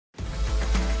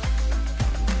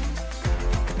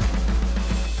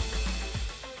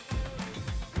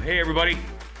Hey, everybody.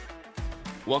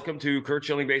 Welcome to Curt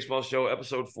Schilling Baseball Show,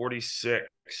 episode 46.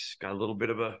 Got a little bit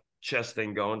of a chest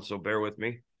thing going, so bear with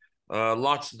me.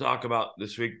 Lots to talk about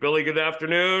this week. Billy, good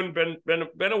afternoon.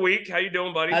 Been a week. How you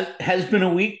doing, buddy? Has been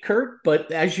a week, Curt,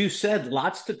 but as you said,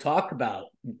 lots to talk about.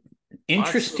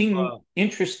 Lots of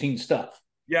Interesting stuff.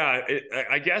 yeah.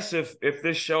 I guess if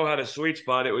this show had a sweet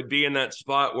spot, it would be in that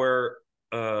spot where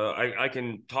I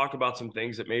can talk about some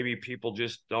things that maybe people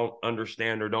just don't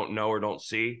understand or don't know or don't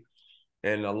see.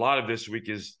 And a lot of this week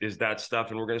is that stuff.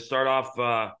 And we're going to start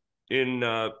off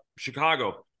in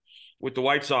Chicago with the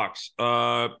White Sox.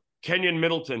 Kenyon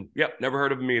Middleton. Yep, never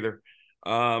heard of him either.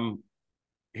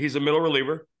 He's a middle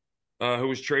reliever who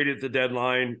was traded at the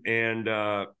deadline, and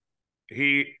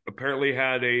he apparently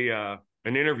had an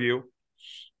interview,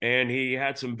 and he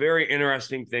had some very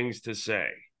interesting things to say,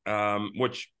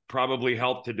 which probably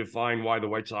helped to define why the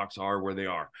White Sox are where they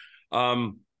are.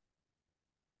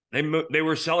 They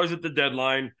were sellers at the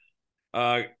deadline,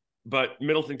 but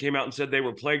Middleton came out and said they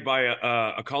were plagued by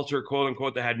a culture, quote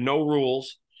unquote, that had no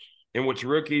rules, in which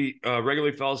rookie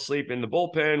regularly fell asleep in the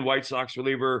bullpen. The White Sox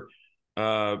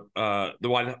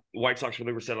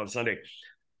reliever said on Sunday,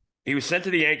 he was sent to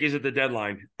the Yankees at the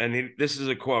deadline, and this is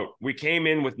a quote: "We came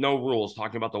in with no rules,"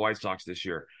 talking about the White Sox this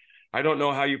year. "I don't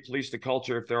know how you police the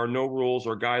culture if there are no rules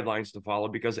or guidelines to follow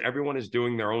because everyone is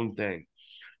doing their own thing.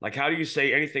 Like, how do you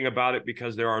say anything about it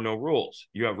because there are no rules?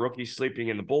 You have rookies sleeping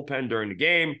in the bullpen during the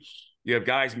game. You have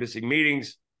guys missing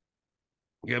meetings.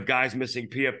 You have guys missing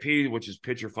PFP, which is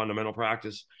pitcher fundamental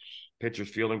practice, pitcher's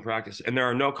fielding practice, and there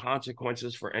are no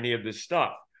consequences for any of this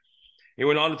stuff." He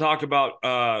went on to talk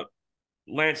about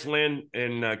Lance Lynn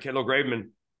and Kendall Graveman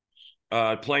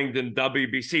playing the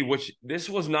WBC, which this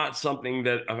was not something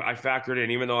that I factored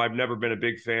in, even though I've never been a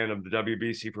big fan of the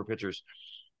WBC for pitchers.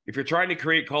 If you're trying to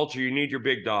create culture, you need your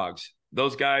big dogs.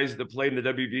 Those guys that played in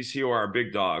the WBC are our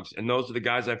big dogs, and those are the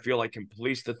guys I feel like can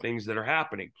police the things that are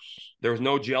happening. There was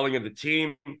no gelling of the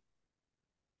team.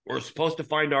 We're supposed to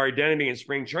find our identity in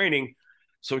spring training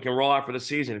so we can roll out for the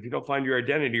season. If you don't find your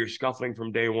identity, you're scuffling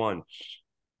from day one.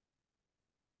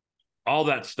 All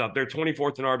that stuff. They're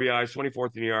 24th in RBIs,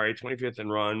 24th in ERA, 25th in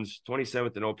runs,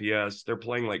 27th in OPS. They're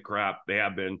playing like crap. They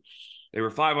have been. They were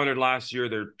 500 last year.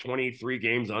 They're 23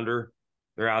 games under.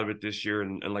 They're out of it this year.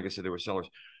 And like I said, they were sellers.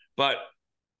 But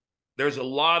there's a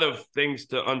lot of things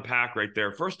to unpack right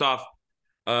there. First off,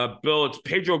 Bill, it's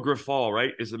Pedro Grifol,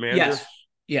 right? Is the manager?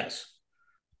 Yes.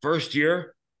 First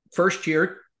year? First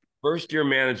year. First year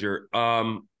manager.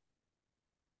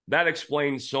 That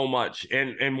explains so much.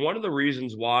 And one of the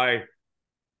reasons why.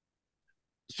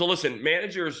 So listen,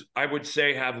 managers, I would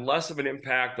say, have less of an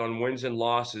impact on wins and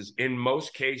losses in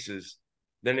most cases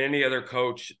than any other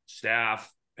coach, staff,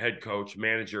 head coach,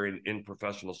 manager in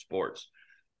professional sports.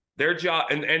 Their job,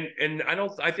 and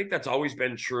I think that's always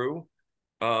been true.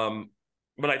 But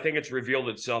I think it's revealed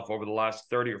itself over the last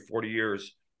 30 or 40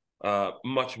 years,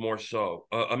 much more so.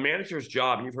 A manager's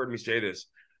job, and you've heard me say this,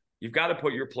 you've got to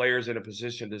put your players in a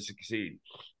position to succeed.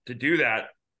 To do that,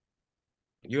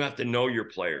 you have to know your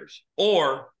players,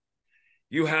 or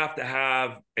you have to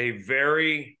have a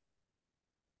very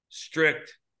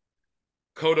strict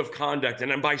code of conduct.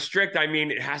 And by strict, I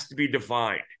mean it has to be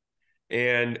defined.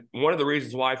 And one of the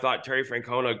reasons why I thought Terry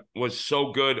Francona was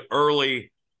so good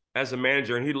early as a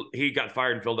manager, and he got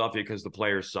fired in Philadelphia because the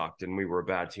players sucked and we were a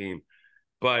bad team.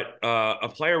 But a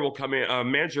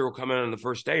manager will come in on the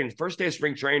first day, and first day of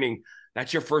spring training,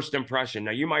 that's your first impression.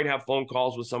 Now, you might have phone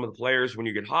calls with some of the players when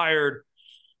you get hired,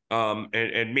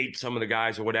 and meet some of the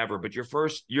guys or whatever, but you're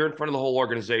in front of the whole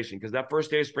organization, because that first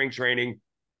day of spring training,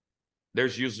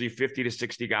 there's usually 50 to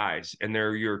 60 guys, and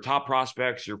they're your top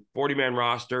prospects, your 40-man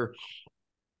roster,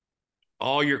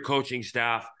 all your coaching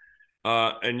staff,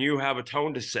 and you have a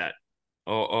tone to set,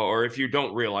 or if you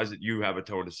don't realize that you have a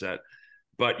tone to set,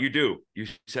 but you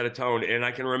set a tone. And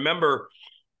I can remember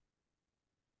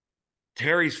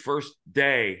Terry's first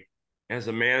day as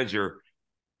a manager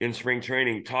in spring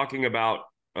training talking about,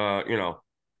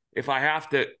 if I have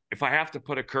to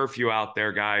put a curfew out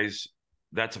there, guys,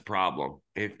 that's a problem.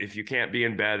 If you can't be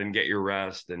in bed and get your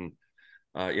rest, and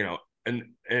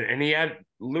and he had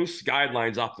loose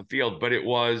guidelines off the field, but it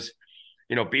was,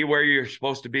 be where you're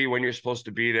supposed to be when you're supposed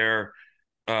to be there,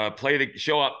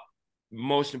 show up.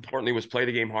 Most importantly was play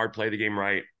the game hard, play the game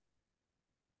right.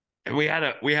 And we had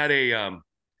a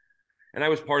and I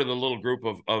was part of the little group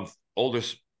of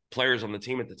oldest players on the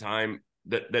team at the time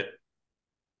that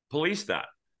policed that.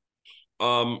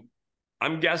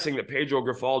 I'm guessing that Pedro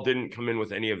Grifol didn't come in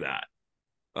with any of that,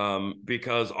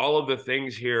 because all of the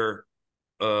things here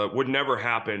would never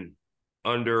happen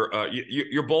under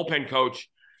your bullpen coach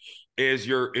is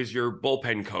your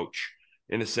bullpen coach.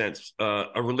 in a sense.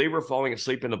 A reliever falling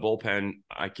asleep in the bullpen,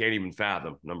 I can't even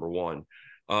fathom, number one.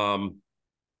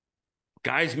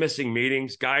 Guys missing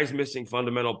meetings, guys missing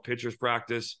fundamental pitchers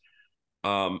practice.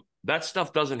 That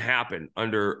stuff doesn't happen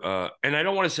under, and I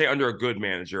don't want to say under a good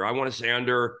manager. I want to say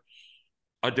under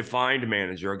a defined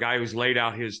manager, a guy who's laid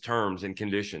out his terms and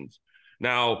conditions.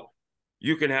 Now,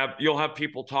 you'll have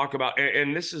people talk about,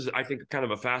 and this is, I think, kind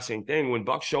of a fascinating thing. When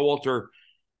Buck Showalter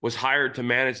was hired to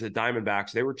manage the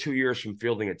Diamondbacks, they were 2 years from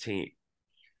fielding a team.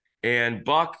 And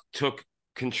Buck took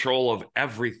control of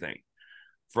everything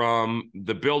from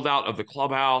the build out of the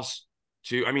clubhouse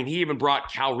to, I mean, he even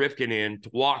brought Cal Ripken in to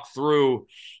walk through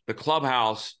the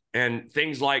clubhouse and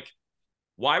things like,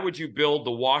 why would you build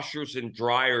the washers and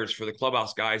dryers for the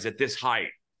clubhouse guys at this height?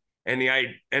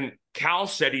 And Cal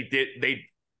said he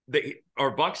did,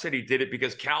 or Buck said he did it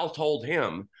because Cal told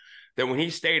him that when he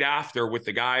stayed after with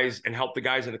the guys and helped the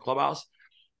guys in the clubhouse,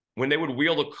 when they would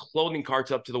wheel the clothing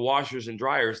carts up to the washers and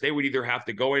dryers, they would either have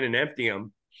to go in and empty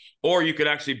them, or you could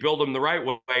actually build them the right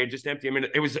way and just empty them in.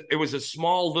 It was a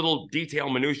small little detail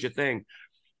minutia thing,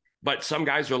 but some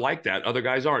guys are like that. Other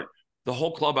guys aren't. The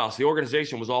whole clubhouse, the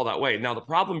organization was all that way. Now, the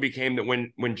problem became that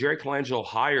when Jerry Colangelo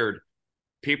hired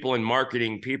people in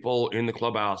marketing, people in the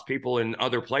clubhouse, people in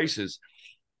other places,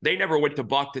 they never went to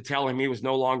Buck to tell him he was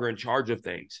no longer in charge of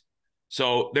things.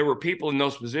 So there were people in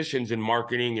those positions in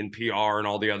marketing and PR and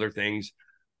all the other things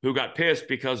who got pissed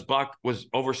because Buck was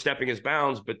overstepping his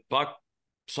bounds, but Buck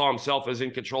saw himself as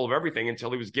in control of everything until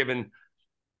he was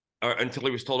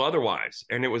told otherwise.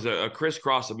 And it was a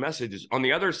crisscross of messages. On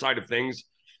the other side of things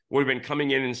would have been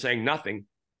coming in and saying nothing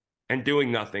and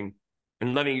doing nothing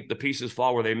and letting the pieces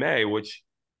fall where they may, which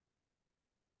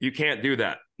you can't do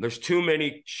that. There's too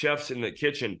many chefs in the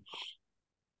kitchen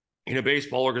in a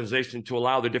baseball organization to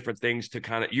allow the different things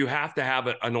to you have to have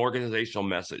an organizational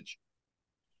message.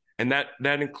 And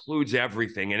that includes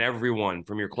everything and everyone,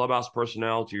 from your clubhouse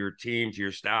personnel to your team, to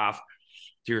your staff,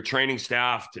 to your training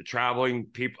staff, to traveling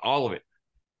people, all of it.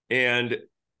 And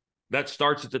that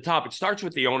starts at the top. It starts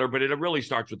with the owner, but it really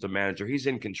starts with the manager. He's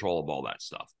in control of all that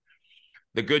stuff.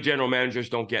 The good general managers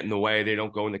don't get in the way. They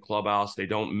don't go in the clubhouse. They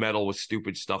don't meddle with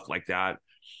stupid stuff like that.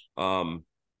 And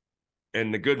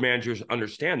the good managers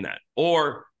understand that.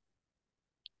 Or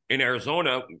in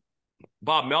Arizona,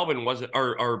 Bob Melvin wasn't,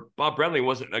 or Bob Brenly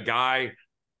wasn't a guy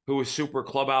who was super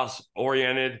clubhouse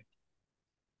oriented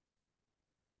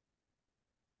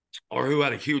or who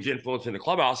had a huge influence in the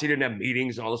clubhouse. He didn't have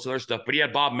meetings and all this other stuff, but he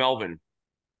had Bob Melvin,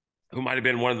 who might have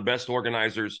been one of the best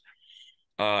organizers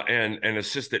and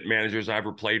assistant managers I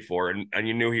ever played for. And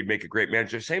you knew he'd make a great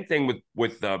manager. Same thing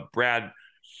with Brad,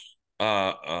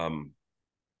 oh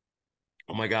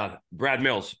my God, Brad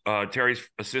Mills, Terry's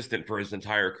assistant for his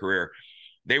entire career.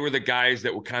 They were the guys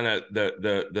that were kind of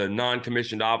the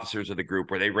non-commissioned officers of the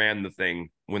group, where they ran the thing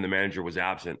when the manager was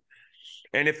absent.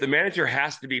 And if the manager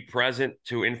has to be present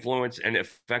to influence and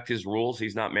affect his rules,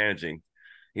 he's not managing.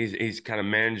 He's kind of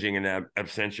managing in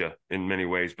absentia in many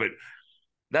ways. But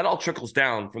that all trickles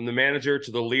down from the manager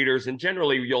to the leaders. And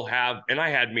generally you'll have, and I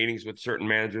had meetings with certain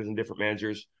managers and different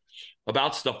managers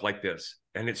about stuff like this.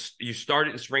 And you start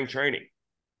it in spring training.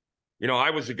 You know, I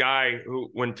was a guy who,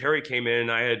 when Terry came in,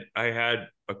 I had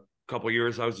a couple of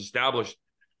years I was established,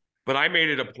 but I made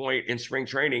it a point in spring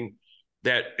training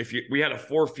that we had a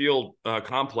 4-field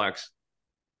complex,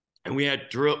 and we had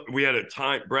a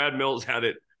time. Brad Mills had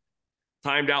it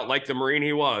timed out like the Marine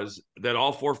he was, that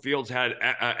all 4 fields had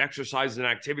exercises and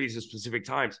activities at specific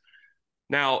times.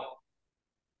 Now,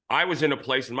 I was in a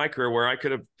place in my career where I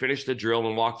could have finished the drill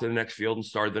and walked to the next field and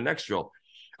started the next drill.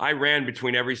 I ran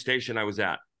between every station I was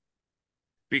at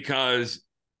because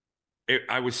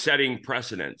I was setting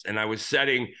precedents, and I was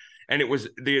setting. And it was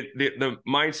the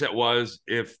mindset was,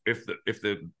 if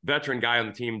the veteran guy on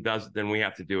the team does it, then we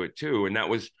have to do it too. And that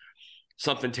was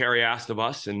something Terry asked of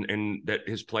us, and that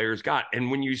his players got.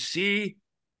 And when you see,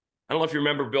 I don't know if you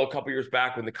remember, Bill, a couple years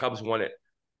back when the Cubs won it,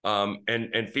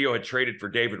 and Theo had traded for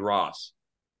David Ross.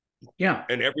 Yeah.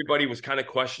 And everybody was kind of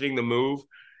questioning the move.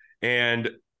 And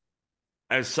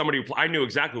as somebody, I knew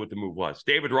exactly what the move was.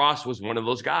 David Ross was one of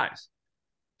those guys.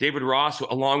 David Ross,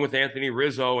 along with Anthony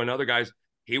Rizzo and other guys,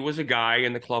 he was a guy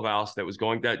in the clubhouse that was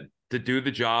going to do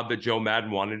the job that Joe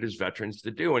Madden wanted his veterans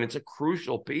to do. And it's a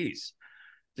crucial piece.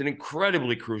 It's an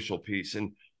incredibly crucial piece.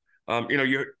 And,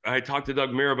 I talked to Doug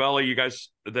Mirabelli, you guys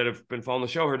that have been following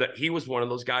the show, heard that he was one of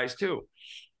those guys too.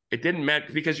 It didn't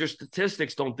matter, because your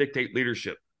statistics don't dictate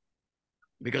leadership.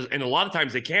 And a lot of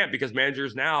times they can't, because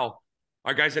managers now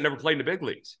are guys that never played in the big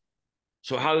leagues.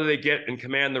 So how do they get and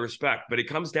command the respect? But it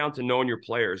comes down to knowing your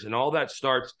players, and all that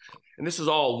starts. And this is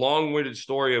all a long-winded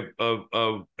story of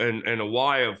a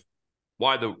why of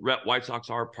why the White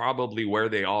Sox are probably where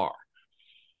they are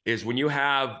is when you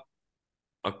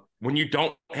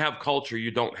don't have culture,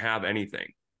 you don't have anything.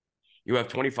 You have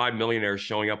 25 millionaires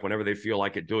showing up whenever they feel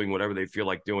like it, doing whatever they feel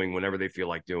like doing, whenever they feel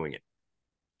like doing it.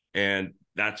 And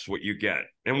that's what you get.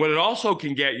 And what it also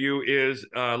can get you is,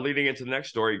 leading into the next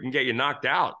story, it can get you knocked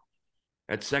out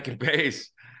at second base.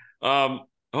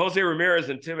 Jose Ramirez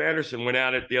and Tim Anderson went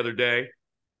at it the other day.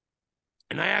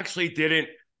 And I actually didn't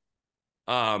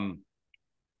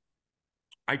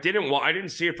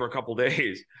see it for a couple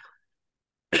days.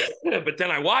 But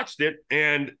then I watched it,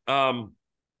 and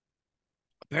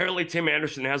apparently Tim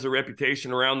Anderson has a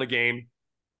reputation around the game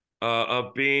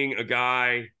of being a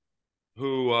guy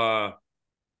who, I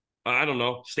don't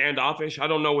know, standoffish. I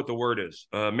don't know what the word is.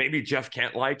 Maybe Jeff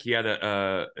Kent-like. He had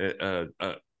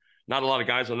not a lot of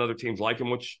guys on other teams like him,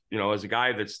 which, as a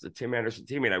guy that's the Tim Anderson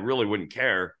teammate, I really wouldn't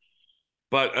care.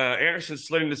 But Anderson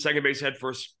slid into second base head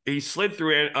first. He slid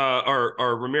through,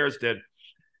 or Ramirez did.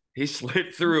 He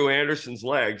slid through Anderson's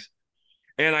legs.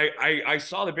 And I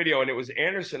saw the video, and it was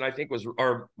Anderson, I think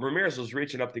or Ramirez was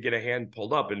reaching up to get a hand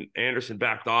pulled up, and Anderson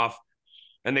backed off,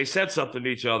 and they said something to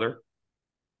each other,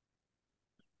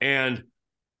 and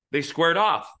they squared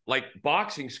off, like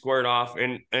boxing squared off,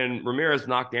 and Ramirez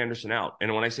knocked Anderson out.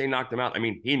 And when I say knocked him out, I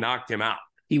mean he knocked him out.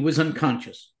 He was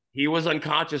unconscious. He was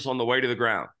unconscious on the way to the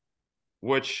ground,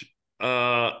 which,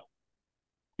 man,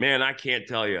 I can't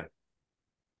tell you.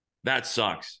 That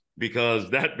sucks,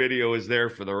 because that video is there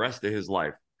for the rest of his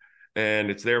life,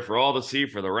 and it's there for all to see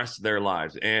for the rest of their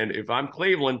lives. And if I'm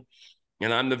Cleveland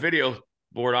and I'm the video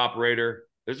board operator,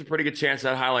 there's a pretty good chance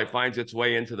that highlight finds its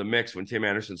way into the mix when Tim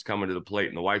Anderson's coming to the plate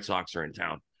and the White Sox are in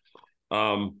town.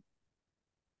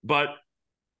 But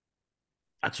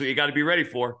that's what you got to be ready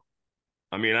for.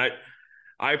 I mean,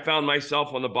 I found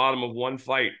myself on the bottom of one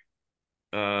fight,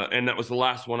 and that was the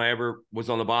last one I ever was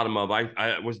on the bottom of.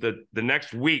 I was the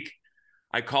next week,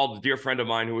 I called a dear friend of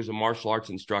mine who was a martial arts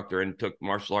instructor and took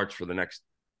martial arts for the next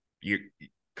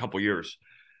couple years,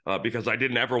 because I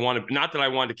didn't ever want to, not that I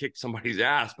wanted to kick somebody's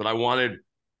ass, but I wanted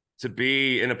to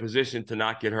be in a position to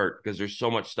not get hurt, because there's so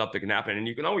much stuff that can happen. And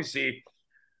you can always see,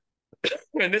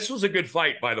 and this was a good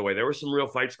fight, by the way. There were some real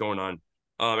fights going on.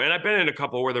 And I've been in a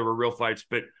couple where there were real fights,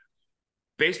 but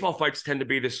baseball fights tend to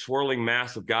be this swirling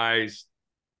mass of guys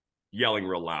yelling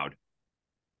real loud.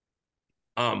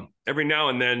 Every now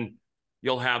and then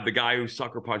you'll have the guy who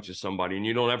sucker punches somebody, and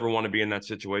you don't ever want to be in that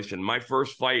situation. My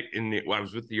first fight I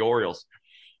was with the Orioles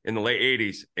in the late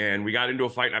 80s, and we got into a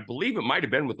fight, and I believe it might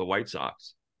have been with the White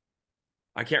Sox.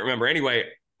 I can't remember. Anyway,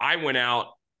 I went out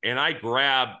and I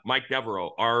grabbed Mike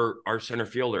Devereaux, our center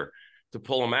fielder, to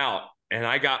pull him out. And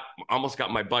I almost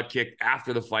got my butt kicked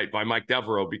after the fight by Mike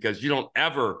Devereaux, because you don't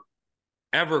ever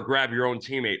grab your own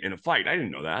teammate in a fight. I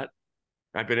didn't know that.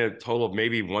 I've been in a total of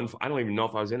maybe one. I don't even know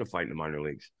if I was in a fight in the minor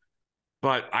leagues.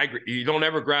 But you don't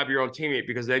ever grab your own teammate,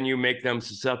 because then you make them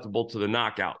susceptible to the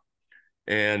knockout.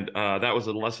 And that was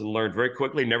a lesson learned very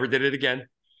quickly. Never did it again.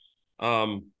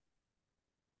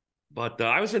 But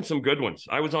I was in some good ones.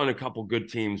 I was on a couple good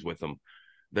teams with them.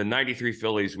 The 93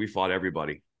 Phillies, we fought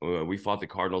everybody. We fought the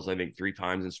Cardinals, I think, 3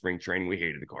 times in spring training. We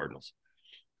hated the Cardinals.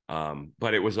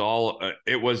 But it was all,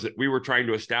 we were trying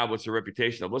to establish a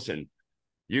reputation of, listen,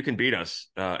 you can beat us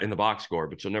in the box score,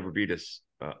 but you'll never beat us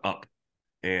up.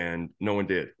 And no one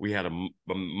did. We had a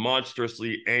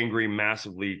monstrously angry,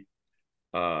 massively,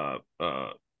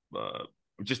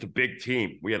 just a big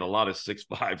team. We had a lot of 6'5",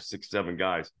 6'7"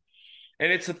 guys.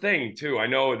 And it's a thing, too. I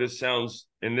know this sounds,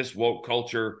 in this woke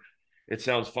culture, it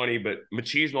sounds funny, but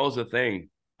machismo is a thing,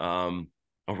 a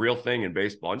real thing in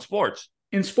baseball and sports.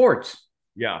 In sports.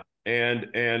 Yeah.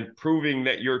 And proving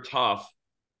that you're tough.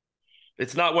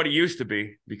 It's not what it used to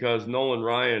be, because Nolan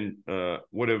Ryan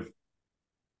would have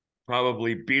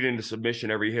probably beat into submission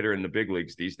every hitter in the big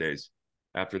leagues these days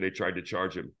after they tried to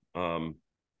charge him.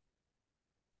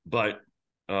 But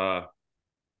and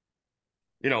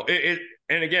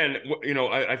again,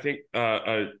 I think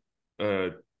John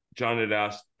had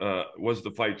asked, was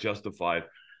the fight justified?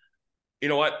 You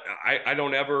know what? I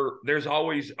don't ever, there's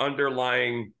always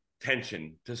underlying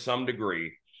tension to some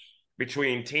degree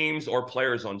between teams or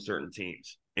players on certain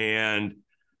teams. And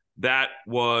that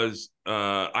was,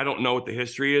 I don't know what the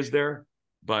history is there,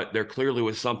 but there clearly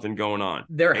was something going on.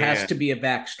 There has to be a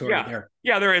backstory there.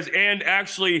 Yeah, there is. And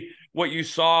actually what you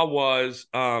saw was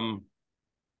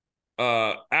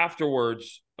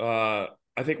afterwards, I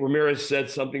think Ramirez said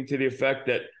something to the effect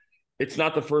that it's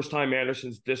not the first time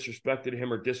Anderson's disrespected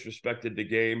him or disrespected the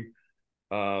game.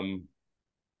 I'll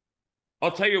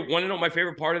tell you, want to know what my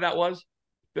favorite part of that was,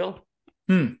 Bill?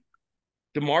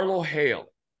 DeMarlo Hale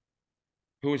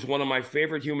who is one of my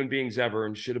favorite human beings ever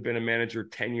and should have been a manager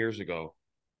 10 years ago.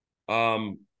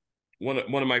 One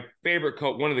of my favorite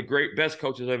one of the best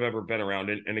coaches I've ever been around,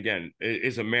 and again,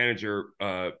 is a manager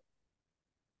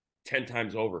 10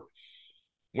 times over.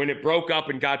 When it broke up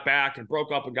and got back and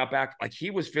broke up and got back, like he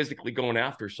was physically going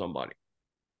after somebody.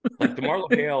 Like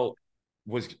DeMarlo Hale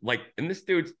was like, and this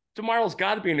dude, DeMarlo's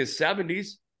got to be in his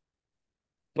 70s,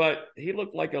 but he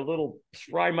looked like a little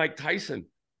spry Mike Tyson.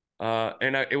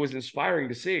 It was inspiring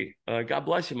to see. God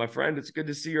bless you, my friend. It's good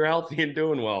to see you're healthy and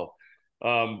doing well.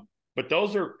 But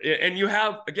those are, and you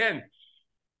have, again,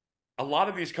 a lot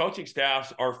of these coaching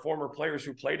staffs are former players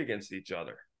who played against each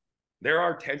other. There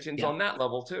are tensions on that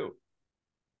level too.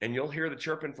 And you'll hear the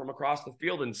chirping from across the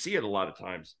field and see it a lot of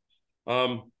times.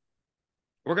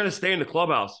 We're going to stay in the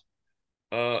clubhouse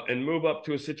and move up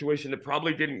to a situation that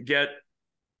probably didn't get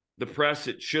the press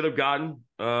it should have gotten,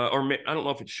 I don't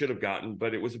know if it should have gotten,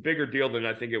 but it was a bigger deal than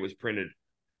I think it was printed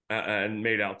and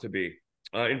made out to be.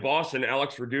 In Boston,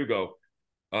 Alex Verdugo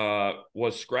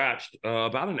was scratched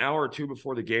about an hour or two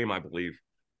before the game, I believe,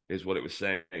 is what it was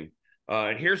saying.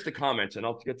 And here's the comments, and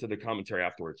I'll get to the commentary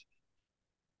afterwards.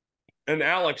 And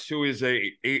Alex, who is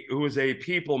a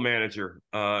people manager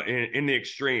in the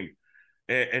extreme,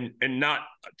 and not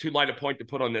too light a point to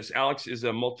put on this. Alex is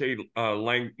a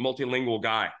multilingual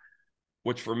guy,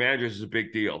 which for managers is a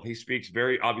big deal. He speaks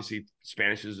obviously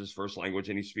Spanish is his first language,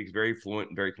 and he speaks very fluent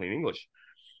and very clean English,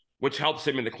 which helps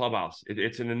him in the clubhouse.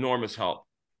 It's an enormous help.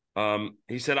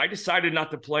 He said, I decided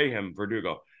not to play him,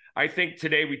 Verdugo. I think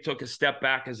today we took a step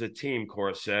back as a team,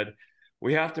 Cora said.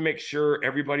 We have to make sure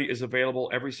everybody is available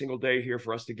every single day here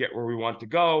for us to get where we want to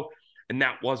go, and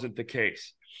that wasn't the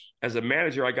case. As a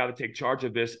manager, I got to take charge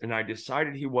of this, and I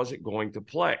decided he wasn't going to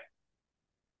play.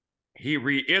 He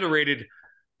reiterated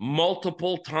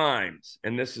multiple times,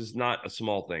 and this is not a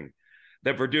small thing,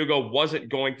 that Verdugo wasn't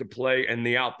going to play and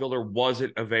the outfielder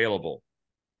wasn't available.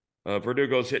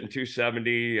 Verdugo's hitting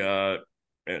 270, I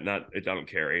don't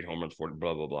care, 8 home runs, 40,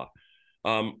 blah, blah,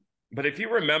 blah. But if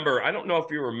you remember, I don't know if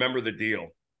you remember the deal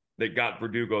that got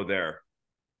Verdugo there.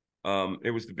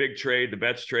 It was the big trade, the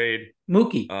Betts trade.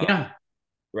 Mookie, yeah.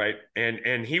 Right.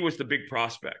 And he was the big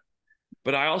prospect.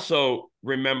 But I also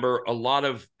remember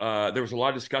there was a lot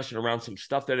of discussion around some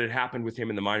stuff that had happened with him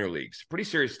in the minor leagues. Pretty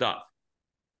serious stuff.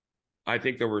 I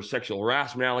think there were sexual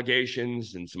harassment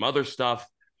allegations and some other stuff.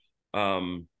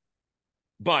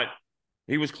 But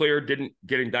he was clear, didn't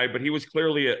get indicted, but he was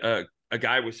clearly a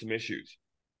guy with some issues.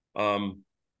 And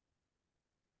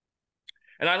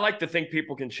I like to think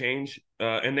people can change,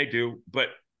 and they do. But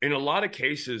in a lot of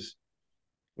cases,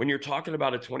 when you're talking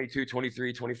about a 22,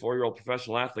 23, 24-year-old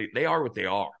professional athlete, they are what they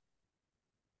are.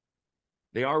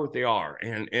 They are what they are.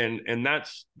 And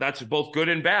that's both good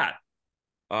and bad.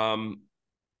 I've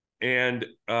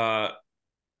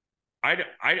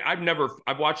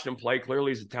watched him play.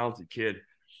 Clearly he's a talented kid.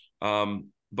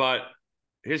 But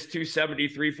his 270,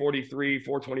 343,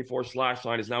 424 slash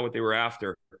line is not what they were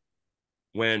after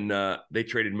when they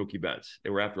traded Mookie Betts. They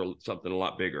were after something a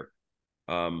lot bigger.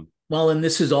 Well, and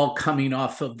this is all coming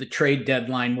off of the trade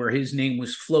deadline where his name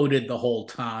was floated the whole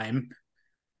time.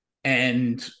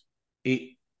 And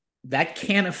that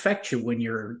can affect you when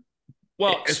you're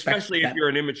especially if you're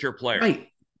an immature player.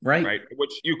 Right.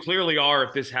 Which you clearly are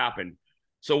if this happened.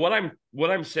 So what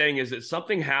I'm saying is that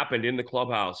something happened in the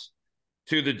clubhouse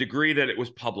to the degree that it was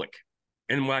public.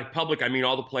 And by public, I mean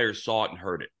all the players saw it and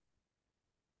heard it.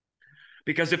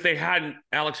 Because if they hadn't,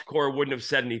 Alex Cora wouldn't have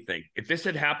said anything. If this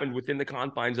had happened within the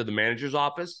confines of the manager's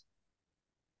office,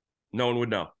 no one would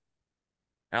know.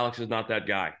 Alex is not that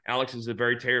guy. Alex is a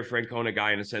very Terry Francona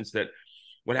guy in the sense that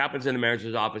what happens in the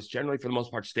manager's office generally for the most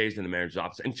part stays in the manager's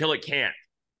office until it can't.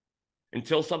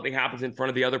 Until something happens in front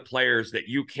of the other players that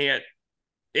you can't,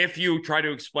 if you try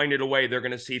to explain it away, they're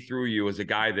going to see through you as a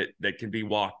guy that can be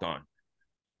walked on.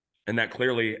 And that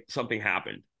clearly something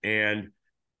happened. And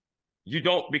you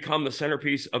don't become the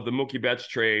centerpiece of the Mookie Betts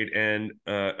trade. And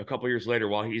a couple of years later,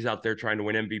 while he's out there trying to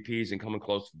win MVPs and coming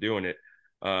close to doing it,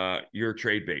 you're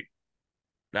trade bait.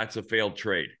 That's a failed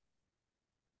trade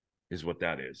is what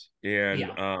that is.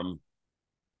 And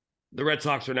the Red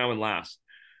Sox are now in last.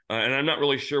 And I'm not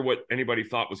really sure what anybody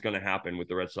thought was going to happen with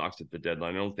the Red Sox at the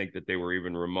deadline. I don't think that they were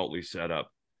even remotely set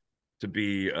up to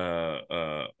be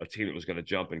a team that was going to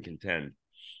jump and contend.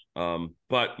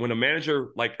 But when a manager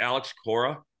like Alex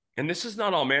Cora, and this is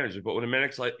not all managers, but when a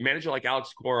manager like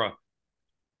Alex Cora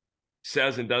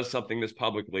says and does something this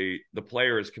publicly, the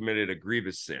player has committed a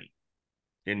grievous sin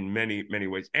in many, many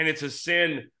ways. And it's a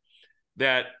sin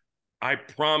that I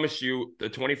promise you the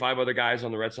 25 other guys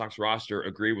on the Red Sox roster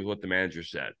agree with what the manager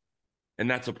said. And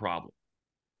that's a problem.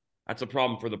 That's a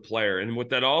problem for the player. And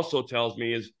what that also tells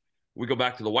me is, we go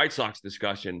back to the White Sox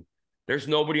discussion, there's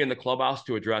nobody in the clubhouse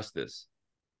to address this.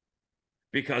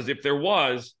 Because if there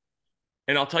was,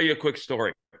 and I'll tell you a quick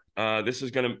story. This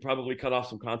is going to probably cut off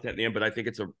some content in the end, but I think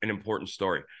it's an important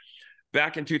story.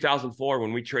 Back in 2004,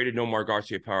 when we traded Nomar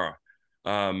Garciaparra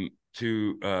and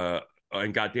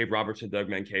got Dave Robertson, Doug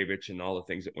Mankiewicz, and all the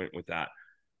things that went with that,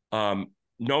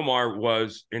 Nomar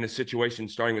was in a situation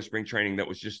starting with spring training that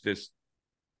was just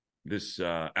this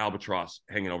albatross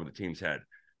hanging over the team's head.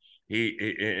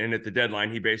 And at the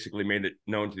deadline, he basically made it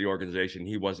known to the organization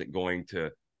he wasn't going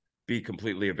to be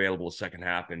completely available second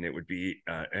half, and it would be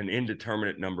an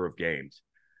indeterminate number of games.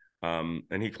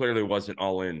 And he clearly wasn't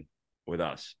all in with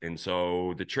us. And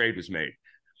so the trade was made.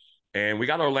 And we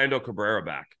got Orlando Cabrera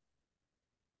back.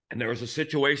 And there was a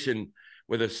situation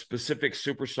with a specific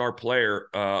superstar player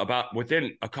about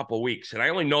within a couple of weeks. And I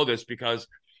only know this because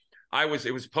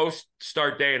it was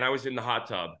post-start day, and I was in the hot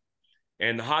tub.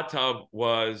 And the hot tub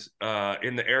was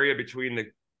in the area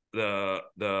between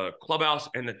the clubhouse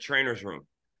and the trainer's room.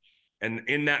 And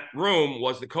in that room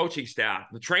was the coaching staff,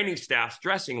 the training staff's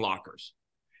dressing lockers,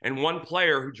 and one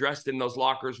player who dressed in those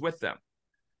lockers with them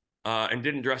and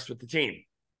didn't dress with the team.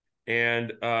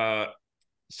 And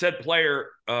said player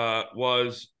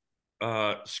was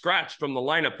scratched from the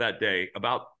lineup that day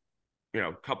about,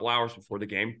 a couple hours before the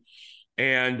game.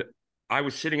 And I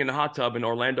was sitting in the hot tub, and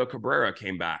Orlando Cabrera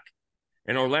came back.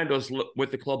 And Orlando's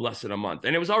with the club less than a month.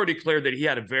 And it was already clear that he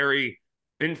had a very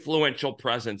influential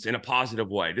presence in a positive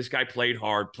way. This guy played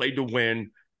hard, played to win,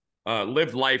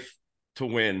 lived life to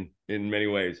win in many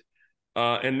ways.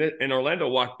 And Orlando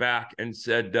walked back and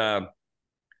said,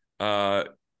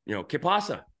 ¿Qué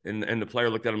pasa? And the player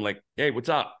looked at him like, hey, what's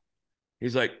up?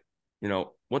 He's like,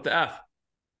 what the F?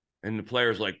 And the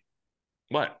player's like,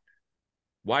 what?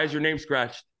 Why is your name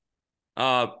scratched?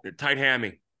 Tight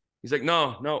hammy. He's like,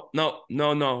 no,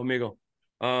 amigo.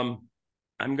 I'm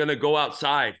going to go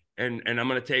outside and I'm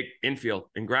going to take infield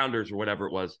and grounders or whatever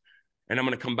it was. And I'm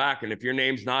going to come back. And if your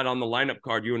name's not on the lineup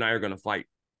card, you and I are going to fight.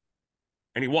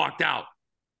 And he walked out.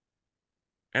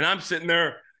 And I'm sitting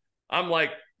there. I'm like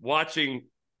watching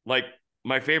like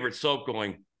my favorite soap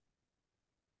going,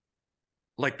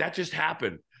 like that just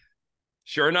happened.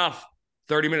 Sure enough,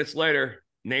 30 minutes later,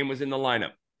 name was in the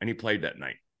lineup and he played that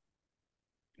night.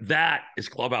 That is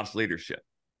clubhouse leadership.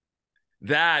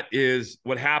 That is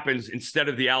what happens instead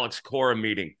of the Alex Cora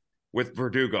meeting with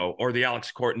Verdugo or the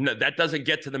Alex Cora. No, that doesn't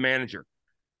get to the manager.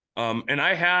 And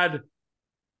I had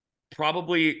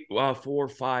probably 4 or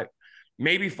 5,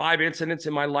 maybe 5 incidents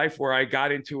in my life where I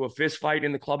got into a fist fight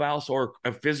in the clubhouse or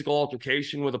a physical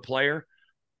altercation with a player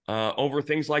over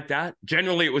things like that.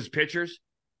 Generally, it was pitchers.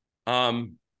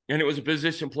 And it was a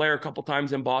position player a couple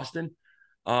times in Boston.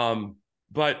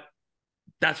 But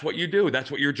that's what you do. That's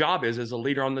what your job is as a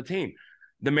leader on the team.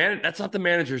 That's not the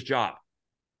manager's job.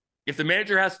 If the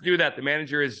manager has to do that, the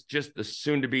manager is just the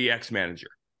soon-to-be ex-manager,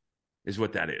 is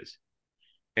what that is.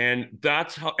 And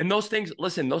that's how, and those things,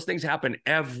 listen, those things happen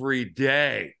every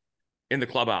day in the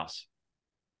clubhouse.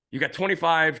 You got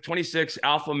 25, 26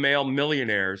 alpha male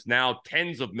millionaires, now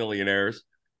tens of millionaires,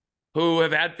 who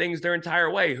have had things their entire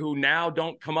way, who now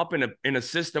don't come up in a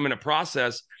system, in a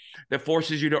process that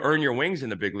forces you to earn your wings in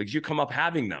the big leagues. You come up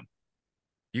having them.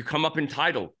 You come up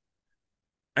entitled.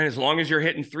 And as long as you're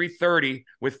hitting 330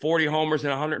 with 40 homers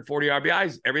and 140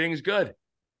 RBIs, everything's good.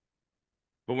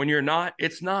 But when you're not,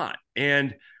 it's not.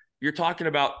 And you're talking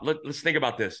about, let's think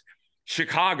about this.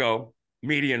 Chicago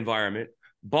media environment,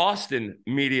 Boston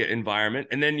media environment,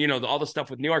 and then, all the stuff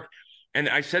with New York. And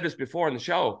I said this before on the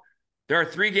show, there are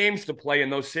 3 games to play in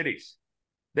those cities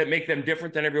that make them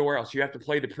different than everywhere else. You have to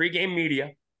play the pregame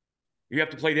media, you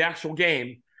have to play the actual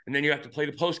game, and then you have to play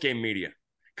the postgame media,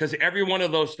 because every one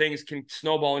of those things can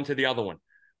snowball into the other one.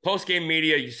 Postgame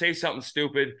media, you say something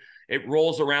stupid, it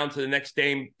rolls around to the next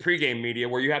day. Pregame media,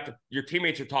 where your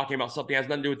teammates are talking about something that has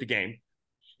nothing to do with the game.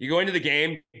 You go into the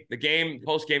game,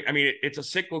 postgame. I mean, it's a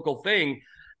cyclical thing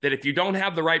that if you don't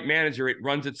have the right manager, it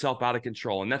runs itself out of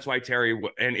control. And that's why Terry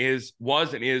was and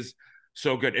is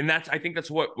so good. And I think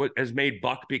that's what has made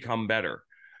Buck become better.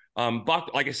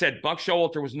 Buck, like I said, Buck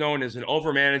Showalter was known as an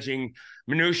overmanaging,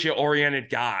 minutia-oriented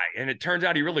guy, and it turns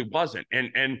out he really wasn't.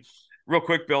 And real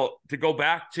quick, Bill, to go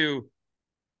back to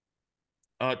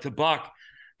Buck,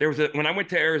 when I went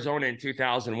to Arizona in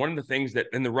 2000, one of the things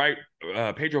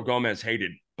that Pedro Gomez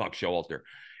hated Buck Showalter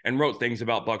and wrote things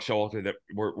about Buck Showalter that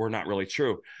were not really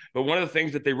true. But one of the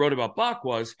things that they wrote about Buck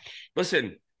was,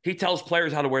 listen, he tells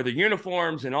players how to wear the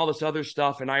uniforms and all this other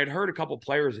stuff. And I had heard a couple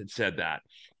players had said that.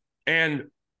 And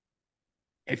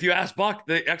if you ask Buck,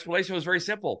 the explanation was very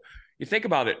simple. You think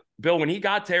about it, Bill, when he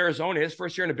got to Arizona, his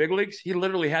first year in the big leagues, he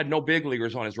literally had no big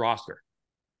leaguers on his roster.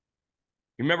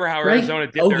 You remember how Arizona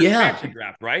did their expansion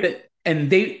draft, right? And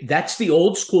that's the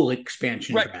old school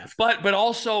expansion draft. But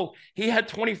also he had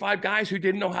 25 guys who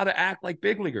didn't know how to act like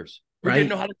big leaguers, who didn't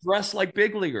know how to dress like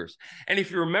big leaguers. And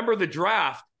if you remember the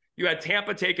draft, you had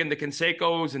Tampa taking the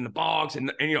Cansecos and the Boggs,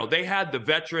 and you know, they had the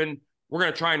veteran, we're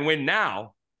going to try and win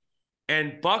now.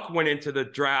 And Buck went into the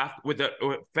draft with a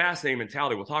fascinating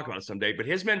mentality. We'll talk about it someday. But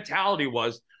his mentality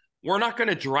was, we're not going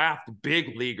to draft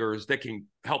big leaguers that can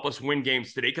help us win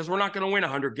games today because we're not going to win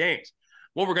 100 games.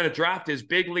 What we're going to draft is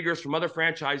big leaguers from other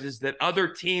franchises that other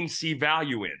teams see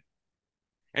value in.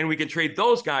 And we can trade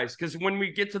those guys because when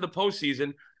we get to the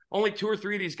postseason, only 2 or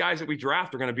 3 of these guys that we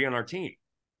draft are going to be on our team.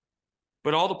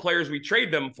 But all the players we trade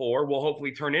them for will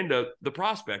hopefully turn into the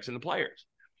prospects and the players.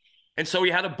 And so he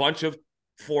had a bunch of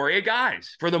 4A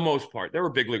guys for the most part. There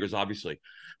were big leaguers, obviously,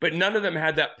 but none of them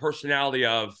had that personality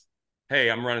of,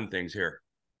 hey, I'm running things here.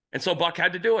 And so Buck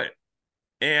had to do it.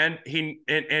 And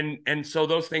so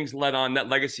those things led on, that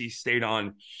legacy stayed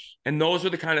on. And those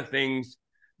are the kind of things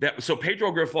that, so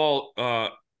Pedro Grifol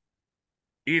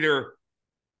either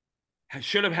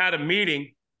should have had a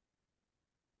meeting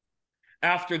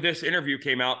after this interview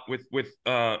came out with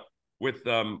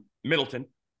Middleton,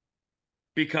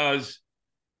 because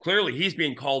clearly he's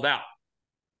being called out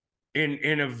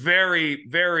in a very,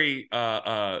 very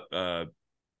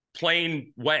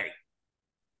plain way.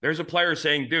 There's a player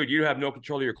saying, dude, you have no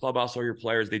control of your clubhouse or your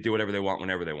players. They do whatever they want,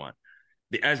 whenever they want.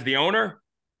 As the owner,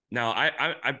 now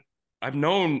I've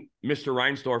known Mr.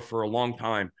 Reinsdorf for a long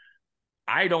time.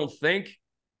 I don't think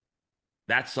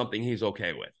that's something he's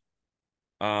okay with.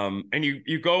 And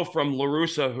you go from La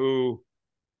Russa, who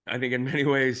I think in many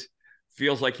ways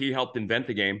feels like he helped invent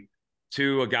the game,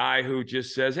 to a guy who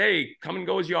just says, hey, come and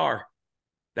go as you are.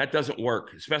 That doesn't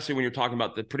work, especially when you're talking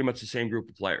about pretty much the same group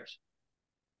of players.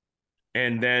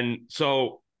 And then,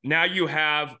 so now you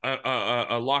have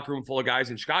a locker room full of guys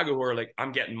in Chicago who are like,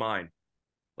 I'm getting mine.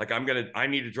 Like, I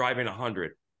need to drive in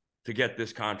 100 to get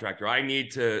this contract, or I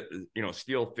need to,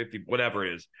 steal 50, whatever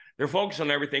it is. They're focused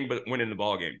on everything but winning the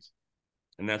ball games.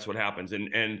 And that's what happens.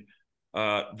 And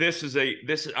I'm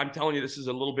telling you, this is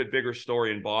a little bit bigger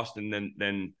story in Boston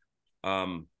than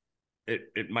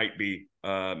it might be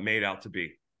made out to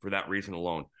be for that reason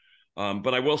alone.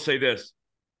 But I will say this.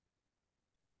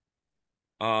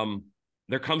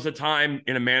 There comes a time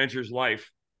in a manager's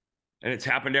life, and it's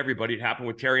happened to everybody. It happened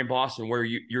with Terry in Boston, where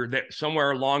you're there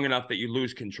somewhere long enough that you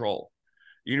lose control.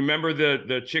 You remember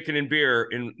the chicken and beer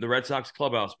in the Red Sox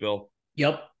clubhouse, Bill?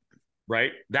 Yep.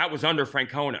 Right? That was under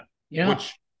Francona,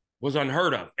 which was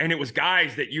unheard of. And it was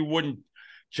guys that you wouldn't,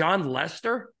 John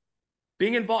Lester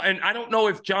being involved. And I don't know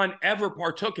if John ever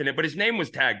partook in it, but his name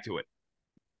was tagged to it.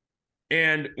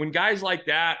 And when guys like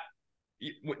that,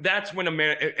 that's when a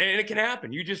man, and it can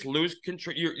happen. You just lose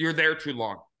control. You're there too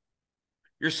long.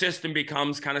 Your system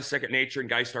becomes kind of second nature, and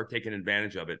guys start taking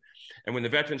advantage of it. And when the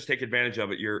veterans take advantage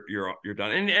of it, you're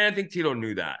done. And I think Tito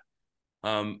knew that.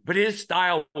 But his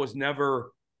style was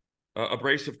never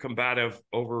abrasive, combative,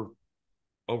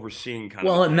 overseeing kind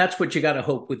of. Well, and that's what you got to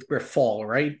hope with Grifol,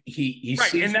 right? He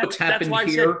sees what's happened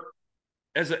here.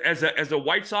 As a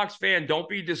White Sox fan, don't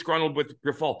be disgruntled with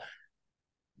Grifol.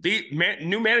 The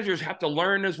new managers have to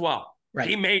learn as well.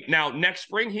 Right. Next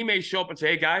spring, he may show up and say,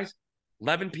 hey, guys,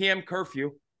 11 p.m.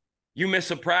 curfew. You miss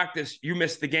a practice. You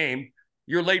miss the game.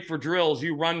 You're late for drills.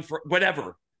 You run for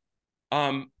whatever.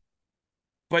 And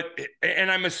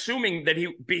I'm assuming that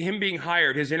him being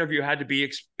hired, his interview had to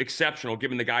be exceptional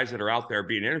given the guys that are out there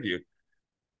being interviewed.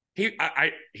 He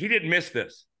didn't miss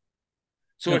this.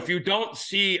 So if you don't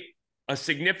see a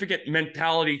significant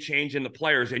mentality change in the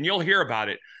players, and you'll hear about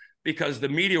it, because the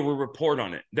media will report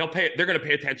on it. They're going to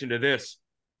pay attention to this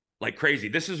like crazy.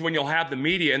 This is when you'll have the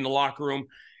media in the locker room,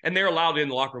 and they're allowed in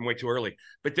the locker room way too early,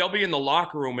 but they'll be in the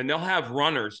locker room and they'll have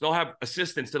runners, they'll have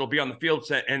assistants that'll be on the field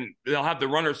set, and they'll have the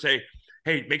runners say,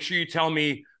 hey, make sure you tell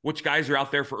me which guys are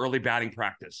out there for early batting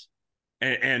practice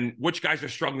and which guys are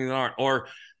struggling and aren't, or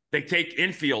they take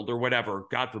infield or whatever.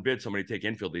 God forbid somebody take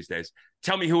infield these days.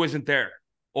 Tell me who isn't there.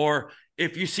 Or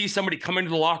if you see somebody come into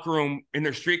the locker room in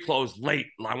their street clothes late,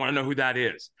 I want to know who that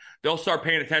is. They'll start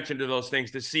paying attention to those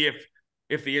things to see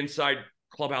if the inside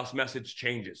clubhouse message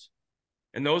changes.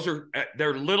 And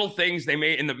they're little things they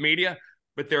may in the media,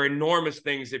 but they're enormous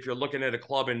things if you're looking at a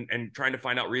club and trying to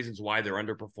find out reasons why they're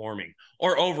underperforming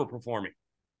or overperforming,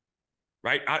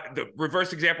 right? The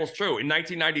reverse example is true. In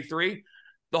 1993,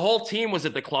 the whole team was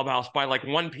at the clubhouse by like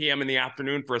 1 p.m. in the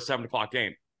afternoon for a 7 o'clock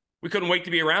game. We couldn't wait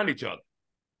to be around each other.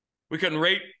 We couldn't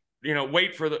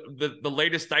wait for the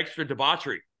latest Dykstra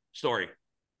debauchery story.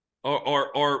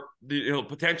 or the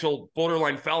potential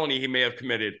borderline felony he may have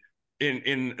committed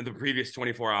in the previous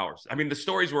 24 hours. I mean, the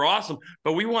stories were awesome,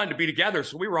 but we wanted to be together,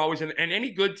 so we were always in. And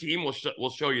any good team will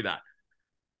show you that.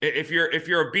 If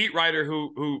you're a beat writer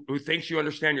who thinks you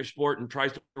understand your sport and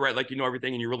tries to write like you know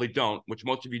everything and you really don't, which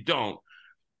most of you don't,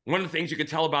 one of the things you can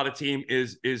tell about a team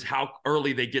is how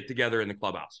early they get together in the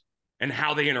clubhouse and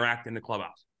how they interact in the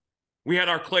clubhouse. We had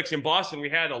our cliques in Boston. We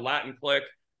had a Latin clique,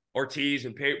 Ortiz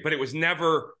and Pay, but it was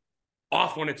never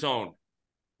off on its own.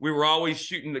 We were always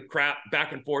shooting the crap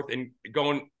back and forth and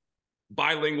going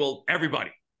bilingual,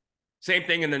 everybody. Same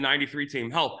thing in the 93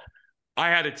 team. Hell, I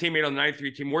had a teammate on the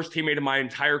 93 team, worst teammate of my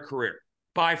entire career,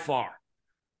 by far.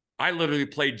 I literally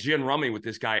played gin rummy with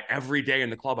this guy every day in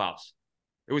the clubhouse.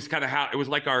 It was kind of how it was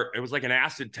like an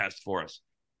acid test for us.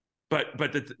 But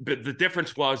the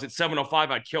difference was at 7:05,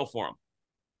 I'd kill for him.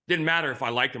 Didn't matter if I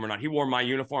liked him or not. He wore my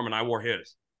uniform and I wore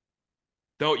his.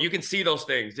 Though you can see those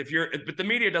things but the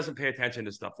media doesn't pay attention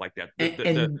to stuff like that.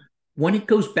 And when it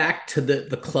goes back to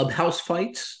the clubhouse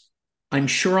fights, I'm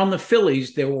sure on the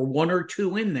Phillies there were one or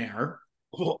two in there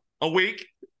a week,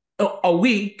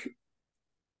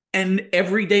 and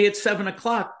every day at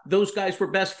 7:00, those guys were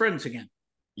best friends again.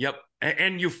 Yep,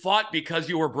 and you fought because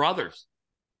you were brothers,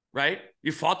 right?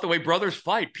 You fought the way brothers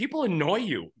fight. People annoy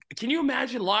you. Can you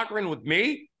imagine locker room with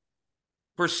me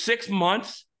for 6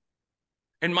 months?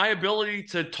 And my ability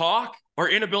to talk or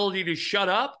inability to shut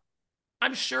up,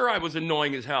 I'm sure I was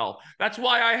annoying as hell. That's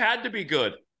why I had to be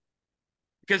good.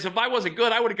 Because if I wasn't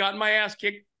good, I would have gotten my ass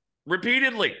kicked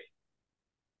repeatedly.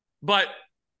 But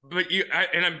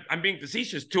I'm being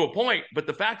facetious to a point, but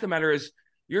the fact of the matter is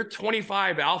you're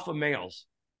 25 alpha males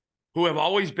who have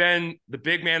always been the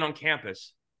big man on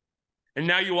campus. And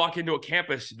now you walk into a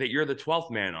campus that you're the 12th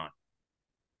man on.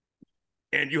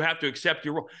 And you have to accept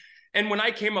your role. And when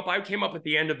I came up at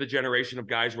the end of the generation of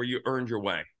guys where you earned your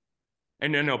way.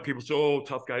 And I know people say, oh,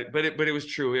 tough guy. But it was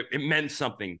true. It meant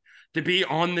something. To be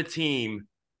on the team,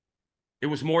 it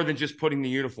was more than just putting the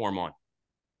uniform on.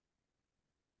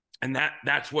 And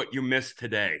that's what you miss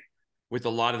today with a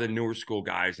lot of the newer school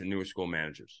guys and newer school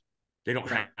managers. They don't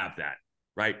have that,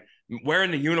 right?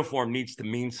 Wearing the uniform needs to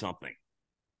mean something.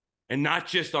 And not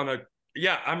just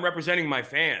I'm representing my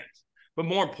fans. But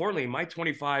more importantly, my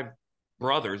 25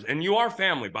 brothers, and you are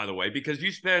family, by the way, because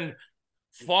you spend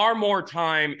far more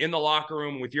time in the locker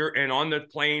room and on the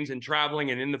planes and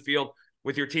traveling and in the field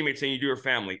with your teammates than you do your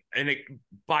family, and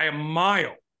by a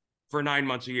mile for 9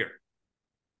 months a year.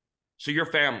 So you're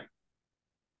family.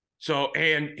 So,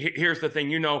 and here's the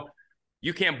thing,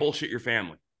 you can't bullshit your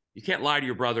family. You can't lie to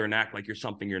your brother and act like you're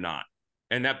something you're not.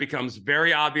 And that becomes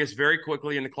very obvious very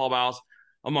quickly in the clubhouse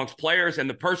amongst players, and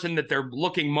the person that they're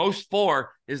looking most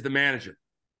for is the manager.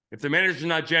 If the manager's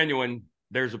not genuine,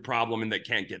 there's a problem and that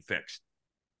can't get fixed.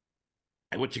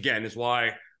 And which, again, is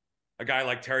why a guy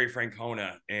like Terry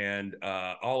Francona and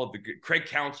all of the Craig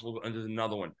Counsell is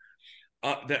another one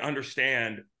that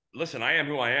understand, listen, I am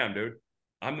who I am, dude.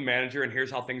 I'm the manager, and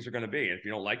here's how things are going to be. And if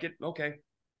you don't like it, okay,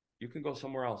 you can go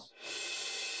somewhere else.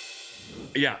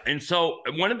 Yeah, and so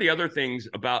one of the other things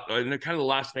about, and kind of the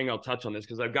last thing I'll touch on this,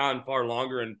 because I've gone far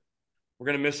longer and we're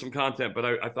going to miss some content, but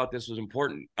I thought this was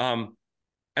important.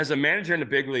 As a manager in the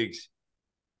big leagues,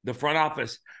 the front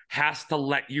office has to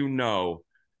let you know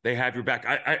they have your back.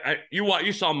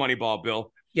 You saw Moneyball,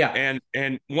 Bill. Yeah.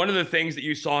 And one of the things that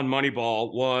you saw in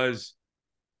Moneyball was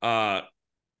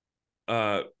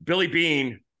Billy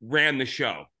Beane ran the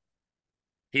show.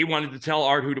 He wanted to tell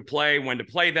Art who to play, when to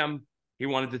play them. He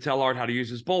wanted to tell Art how to use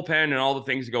his bullpen and all the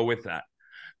things that go with that.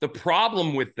 The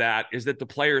problem with that is that the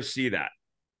players see that.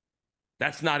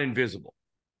 That's not invisible.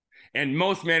 And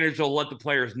most managers will let the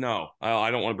players know, oh,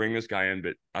 I don't want to bring this guy in,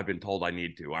 but I've been told I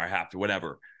need to, or I have to,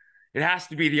 whatever. It has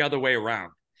to be the other way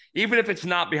around. Even if it's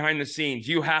not behind the scenes,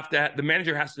 the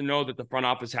manager has to know that the front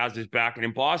office has his back. And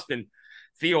in Boston,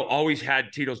 Theo always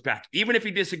had Tito's back. Even if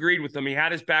he disagreed with him, he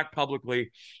had his back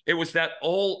publicly. It was that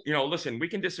old, listen, we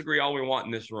can disagree all we want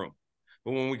in this room.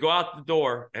 But when we go out the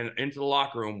door and into the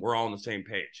locker room, we're all on the same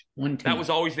page. That was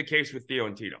always the case with Theo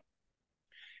and Tito.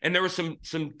 And there was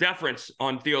some deference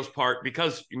on Theo's part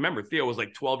because, remember, Theo was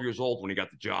like 12 years old when he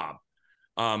got the job.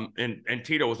 And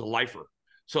Tito was a lifer.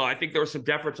 So I think there was some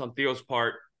deference on Theo's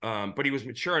part, but he was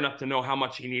mature enough to know how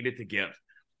much he needed to give.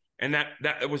 And that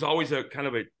it was always a kind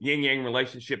of a yin-yang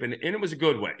relationship, and it was in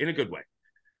a good way.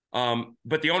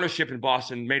 But the ownership in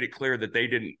Boston made it clear that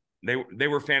they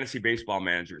were fantasy baseball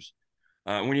managers.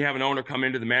 When you have an owner come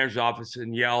into the manager's office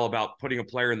and yell about putting a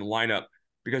player in the lineup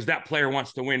because that player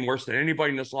wants to win worse than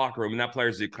anybody in this locker room, and that player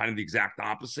is kind of the exact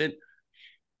opposite,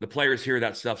 the players hear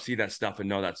that stuff, see that stuff, and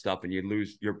know that stuff, and you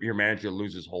lose your manager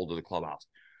loses hold of the clubhouse.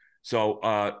 So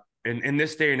in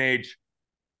this day and age,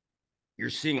 you're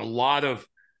seeing a lot of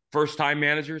first-time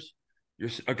managers.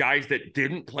 You're guys that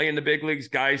didn't play in the big leagues,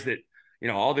 guys that,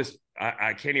 all this,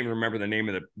 I can't even remember the name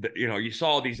of you saw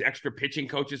all these extra pitching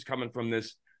coaches coming from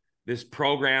this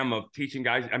program of teaching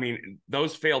guys. I mean,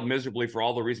 those failed miserably for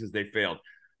all the reasons they failed.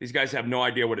 These guys have no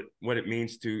idea what it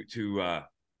means to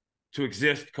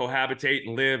exist, cohabitate,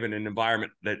 and live in an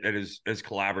environment that is as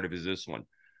collaborative as this one.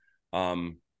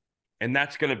 And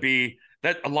that's going to be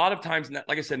that a lot of times,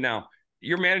 like I said, now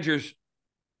your managers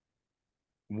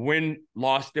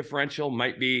win-loss differential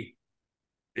might be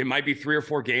 3 or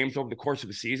 4 games over the course of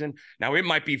a season. Now it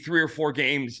might be 3 or 4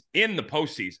 games in the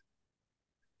postseason,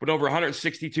 but over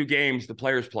 162 games the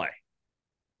players play.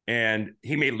 And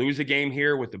he may lose a game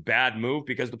here with a bad move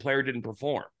because the player didn't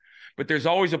perform. But there's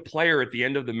always a player at the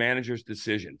end of the manager's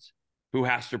decisions who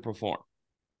has to perform.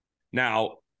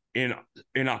 Now, in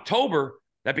October,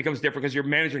 that becomes different because your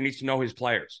manager needs to know his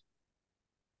players.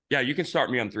 Yeah, you can start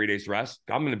me on 3 days rest.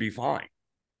 I'm going to be fine.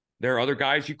 There are other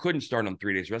guys you couldn't start on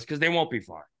 3 days rest because they won't be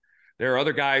fine. There are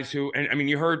other guys who, and I mean,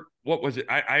 you heard, what was it?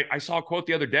 I saw a quote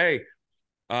the other day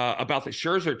about the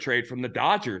Scherzer trade from the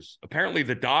Dodgers. Apparently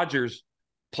the Dodgers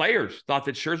players thought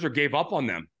that Scherzer gave up on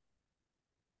them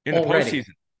in the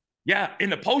postseason. Yeah, in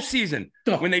the postseason,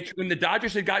 when the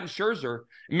Dodgers had gotten Scherzer,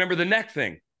 remember the neck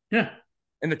thing? Yeah.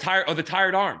 And the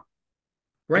tired arm.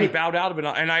 Right. And he bowed out of it.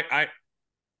 And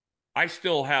I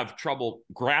still have trouble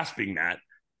grasping that.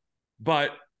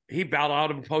 But he bowed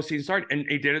out of a postseason start, and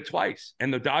he did it twice.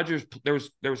 And the Dodgers, there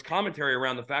was commentary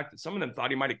around the fact that some of them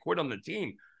thought he might have quit on the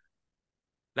team.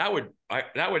 That would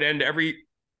end every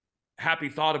happy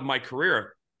thought of my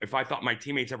career if I thought my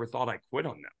teammates ever thought I quit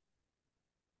on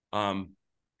them.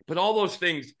 But all those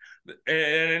things,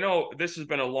 and I know this has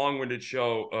been a long-winded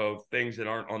show of things that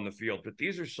aren't on the field, but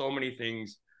these are so many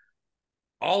things.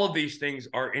 All of these things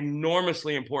are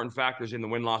enormously important factors in the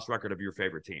win-loss record of your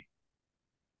favorite team.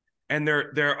 And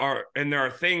there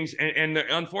are things, and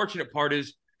the unfortunate part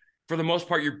is, for the most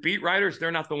part, your beat writers,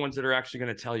 they're not the ones that are actually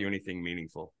going to tell you anything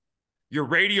meaningful.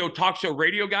 Your talk show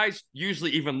radio guys,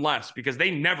 usually even less, because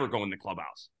they never go in the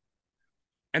clubhouse.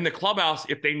 And the clubhouse,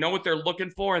 if they know what they're looking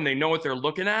for and they know what they're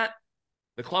looking at,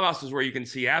 the clubhouse is where you can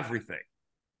see everything.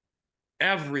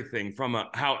 Everything from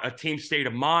how a team's state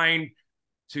of mind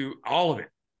to all of it.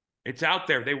 It's out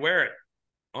there. They wear it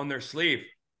on their sleeve.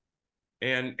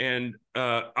 And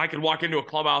I could walk into a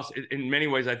clubhouse in many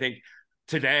ways, I think,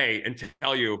 today and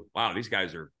tell you, wow, these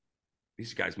guys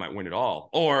might win it all.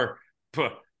 Or,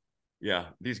 yeah,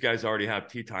 these guys already have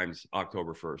tee times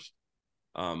October 1st.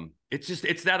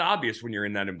 It's that obvious when you're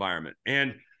in that environment.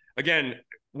 And again,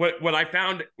 what I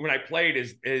found when I played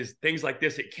is things like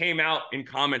this. It came out in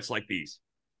comments like these.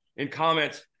 In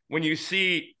comments, when you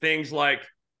see things like,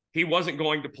 he wasn't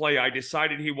going to play, I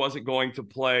decided he wasn't going to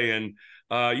play, and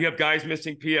you have guys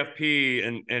missing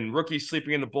PFP and rookies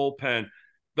sleeping in the bullpen.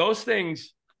 Those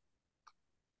things,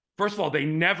 first of all, they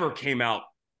never came out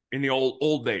in the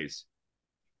old days,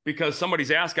 because somebody's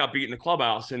ass got beat in the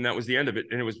clubhouse, and that was the end of it.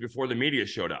 And it was before the media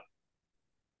showed up.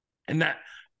 And that,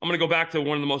 I'm going to go back to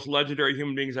one of the most legendary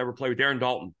human beings I ever played with, Darren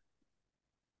Daulton.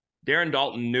 Darren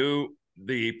Daulton knew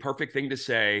the perfect thing to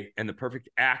say and the perfect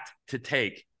act to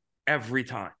take every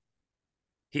time.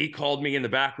 He called me in the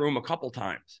back room a couple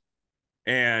times,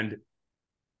 and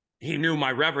he knew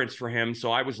my reverence for him. So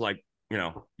I was like,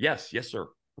 yes, sir.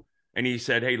 And he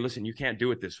said, hey, listen, you can't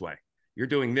do it this way. You're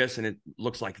doing this, and it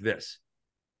looks like this.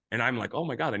 And I'm like, oh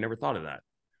my God, I never thought of that.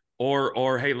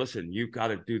 Or, hey, listen, you've got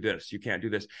to do this. You can't do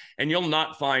this. And you'll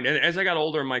not find, and as I got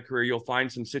older in my career, you'll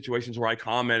find some situations where I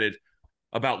commented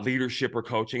about leadership or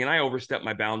coaching. And I overstepped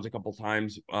my bounds a couple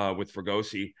times with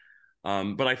Fregosi.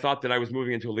 But I thought that I was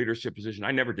moving into a leadership position.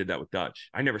 I never did that with Dutch.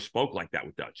 I never spoke like that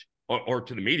with Dutch or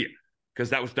to the media,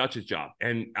 because that was Dutch's job.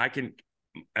 And I can,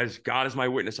 as God is my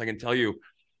witness, I can tell you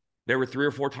there were 3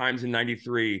 or 4 times in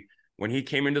 93 when he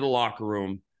came into the locker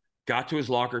room, got to his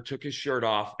locker, took his shirt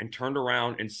off, and turned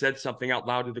around and said something out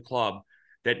loud to the club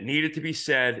that needed to be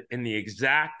said in the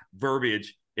exact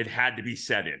verbiage it had to be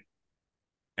said in.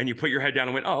 And you put your head down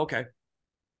and went, oh, okay.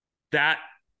 That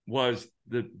was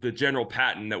the general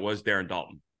pattern that was Darren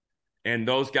Daulton. And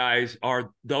those are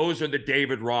the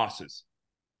David Rosses,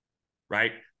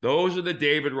 right? Those are the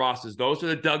David Rosses. Those are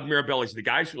the Doug Mirabellis, the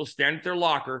guys who will stand at their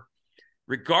locker,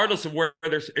 regardless of where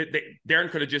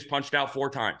Darren could have just punched out 4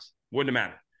 times. Wouldn't have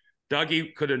mattered.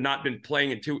 Dougie could have not been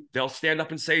playing in 2. They'll stand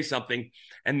up and say something,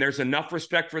 and there's enough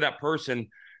respect for that person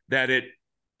that it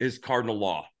is cardinal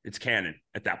law. It's canon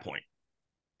at that point.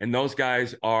 And those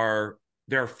guys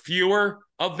there are fewer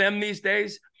of them these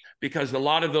days, because a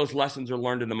lot of those lessons are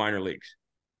learned in the minor leagues.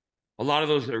 A lot of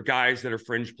those are guys that are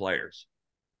fringe players.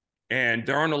 and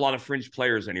there aren't a lot of fringe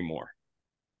players anymore.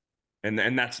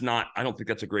 And that's not, I don't think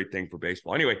that's a great thing for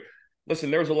baseball. Anyway,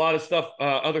 listen, there's a lot of stuff,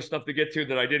 other stuff to get to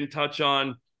that I didn't touch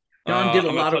on. John did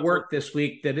a lot of work this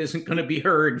week that isn't going to be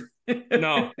heard.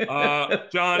 No,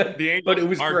 John, the Angels but it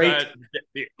was are great.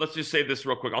 dead. Let's just say this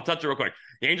real quick. I'll touch it real quick.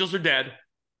 The Angels are dead.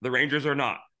 The Rangers are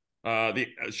not. The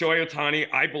Shohei Ohtani,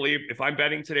 I believe, if I'm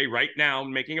betting today right now,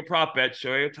 making a prop bet,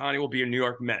 Shohei Ohtani will be a New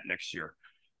York Met next year.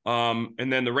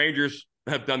 And then the Rangers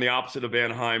have done the opposite of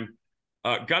Anaheim.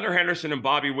 Gunnar Henderson and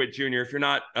Bobby Witt Jr., if you're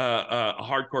not a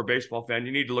hardcore baseball fan,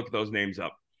 you need to look those names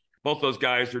up. Both those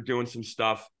guys are doing some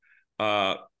stuff.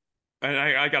 And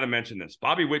I got to mention this.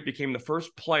 Bobby Witt became the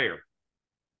first player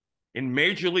in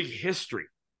Major League history.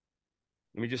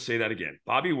 Let me just say that again.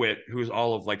 Bobby Witt, who is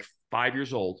all of like 5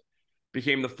 years old,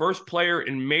 became the first player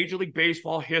in Major League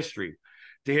Baseball history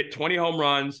to hit 20 home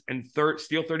runs and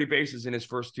steal 30 bases in his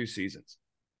first 2 seasons.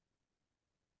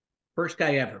 First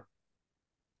guy ever.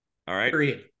 All right.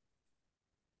 Period.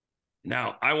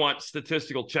 Now, I want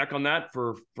statistical check on that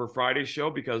for Friday's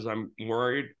show because I'm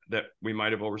worried that we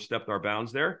might have overstepped our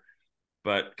bounds there.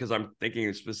 But because I'm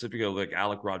thinking specifically of like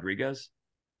Alec Rodriguez.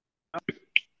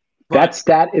 That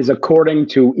stat is according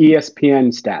to ESPN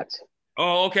stats.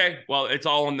 Oh, okay. Well, it's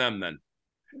all on them then.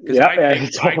 Yeah,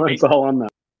 it's all on them.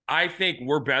 I think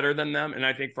we're better than them, and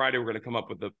I think Friday we're going to come up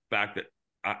with the fact that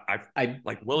I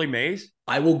like Willie Mays.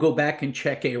 I will go back and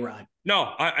check A-Rod. No,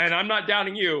 and I'm not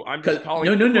doubting you. I'm just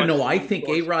calling. No. I think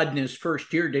A-Rod in his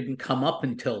first year didn't come up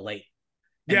until late.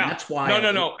 And yeah, that's why.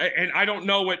 No. And I don't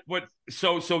know what.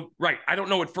 So right. I don't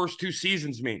know what first 2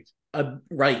 seasons means.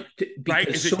 Right. Because right.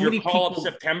 Is it your call up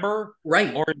September?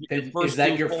 Right. Or is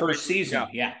that your first season?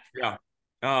 Yeah.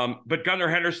 But Gunnar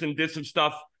Henderson did some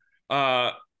stuff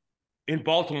in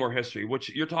Baltimore history, which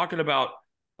you're talking about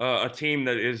a team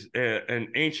that is an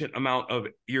ancient amount of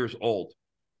years old.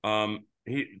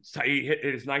 He hit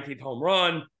his 19th home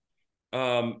run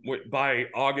by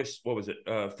August. What was it?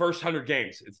 First 100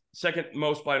 games. It's second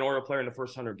most by an Oriole player in the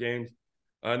first 100 games.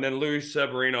 And then Luis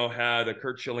Severino had a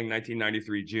Curt Schilling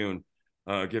 1993 June,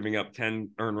 giving up 10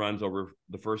 earned runs over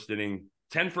the first inning,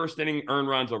 10 first inning earned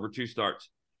runs over 2 starts.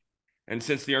 And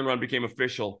since the earned run became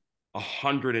official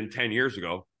 110 years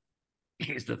ago,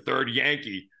 he's the 3rd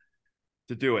Yankee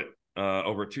to do it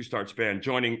over a 2-start span,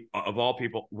 joining, of all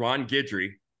people, Ron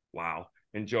Guidry, wow,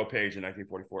 and Joe Page in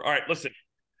 1944. All right, listen,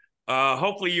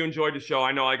 hopefully you enjoyed the show.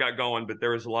 I know I got going, but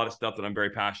there was a lot of stuff that I'm very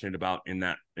passionate about in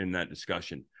that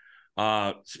discussion.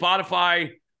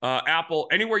 Spotify, Apple,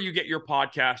 anywhere you get your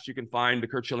podcast, you can find the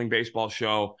Curt Schilling Baseball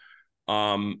Show.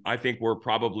 I think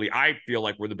I feel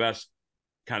like we're the best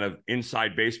kind of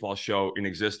inside baseball show in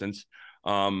existence.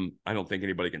 I don't think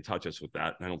anybody can touch us with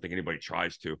that. I don't think anybody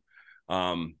tries to.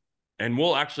 And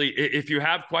we'll actually, if you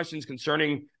have questions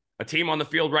concerning a team on the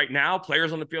field right now,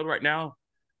 players on the field right now,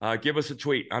 give us a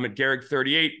tweet. I'm at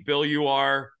Garrick38. Bill, you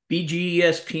are?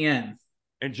 BGESPN.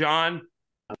 And John?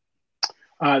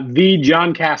 The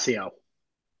John Cassio.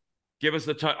 Give us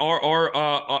the or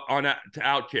on to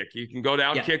Outkick. You can go to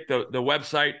Outkick, the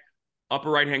website. Upper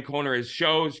right-hand corner is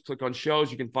shows. Click on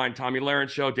shows. You can find Tommy Lahren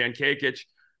show, Dan Kakich,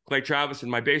 Clay Travis,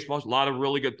 and my baseball. A lot of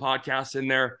really good podcasts in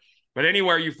there. But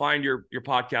anywhere you find your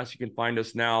podcast, you can find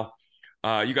us now.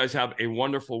 You guys have a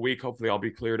wonderful week. Hopefully I'll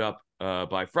be cleared up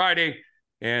by Friday.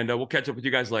 And we'll catch up with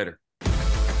you guys later.